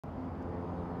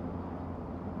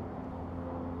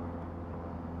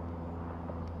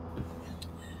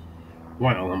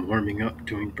while I'm warming up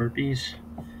doing burpees.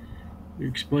 To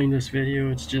explain this video,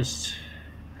 it's just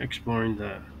exploring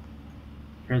the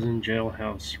prison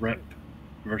jailhouse rep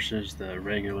versus the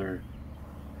regular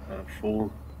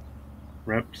full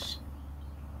reps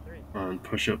on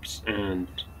push-ups and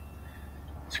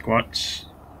squats,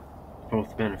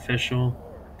 both beneficial,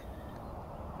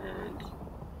 and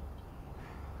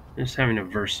just having a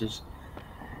versus.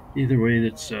 Either way,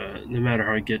 that's no matter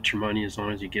how you get your money, as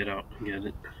long as you get out and get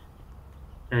it.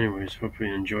 Anyways, hope you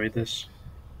enjoyed this.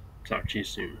 Talk to you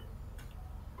soon.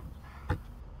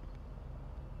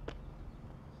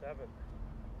 7.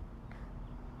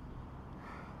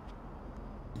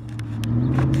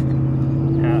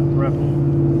 Hat rep.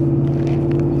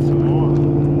 Some more.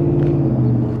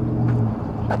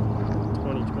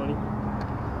 2020.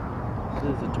 This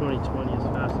is the 2020 as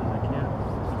fast as I can.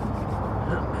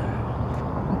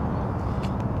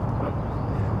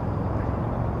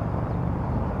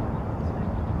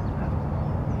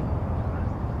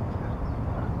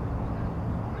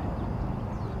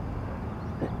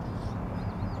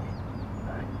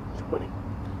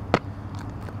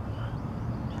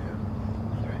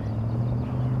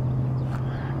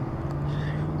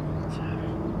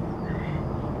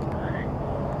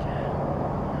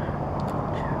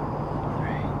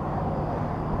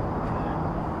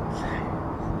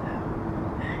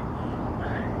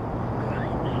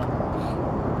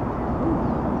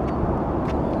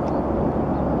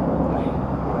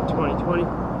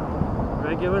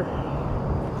 Regular.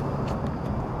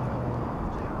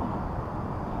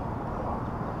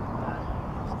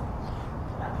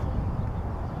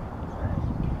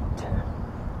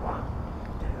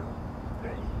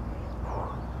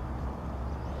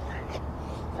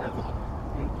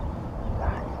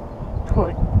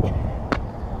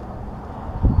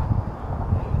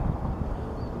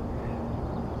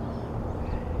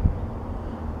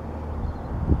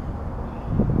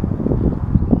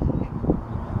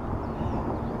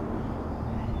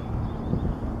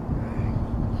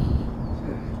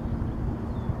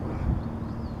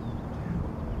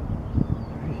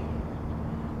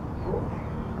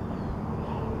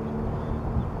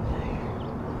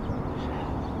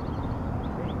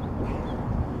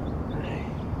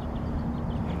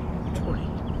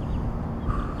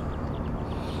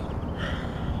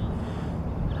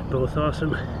 Both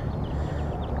awesome.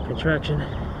 Contraction,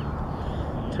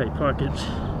 tight pockets.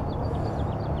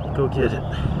 Go get it.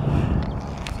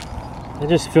 I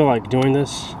just feel like doing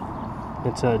this.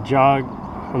 It's a jog.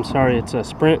 It's a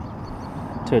sprint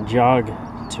to a jog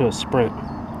to a sprint.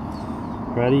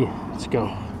 Ready? Let's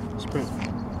go. Sprint.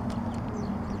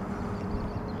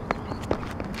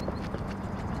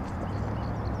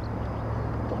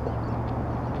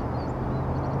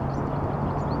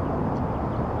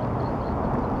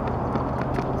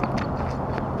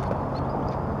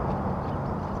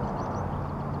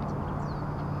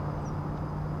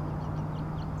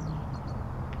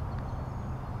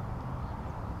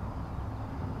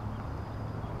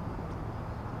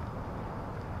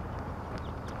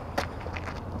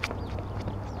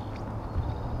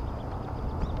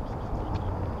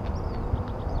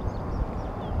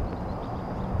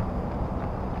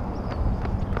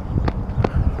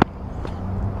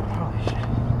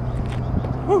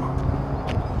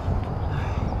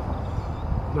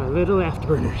 My little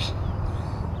afterburners.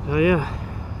 Oh yeah.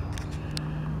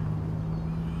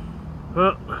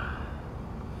 Well,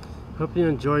 hope you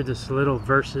enjoyed this little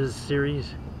versus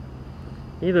series.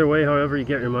 Either way, however you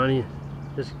get your money,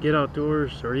 just get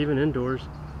outdoors or even indoors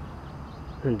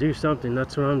and do something.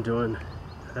 That's what I'm doing.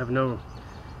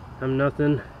 I'm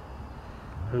nothing.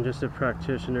 I'm just a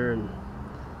practitioner and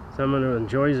someone who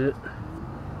enjoys it,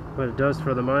 what it does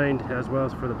for the mind as well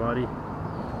as for the body,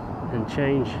 and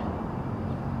change.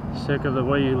 Sick of the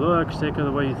way you look, sick of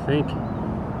the way you think.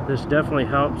 This definitely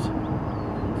helps.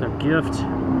 It's a gift.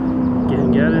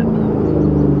 Get it.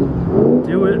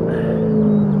 Do it.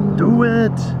 Do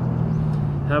it.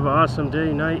 Have an awesome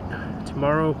day, night,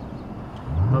 tomorrow.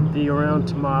 I'll be around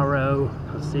tomorrow.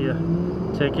 I'll see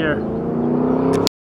you. Take care.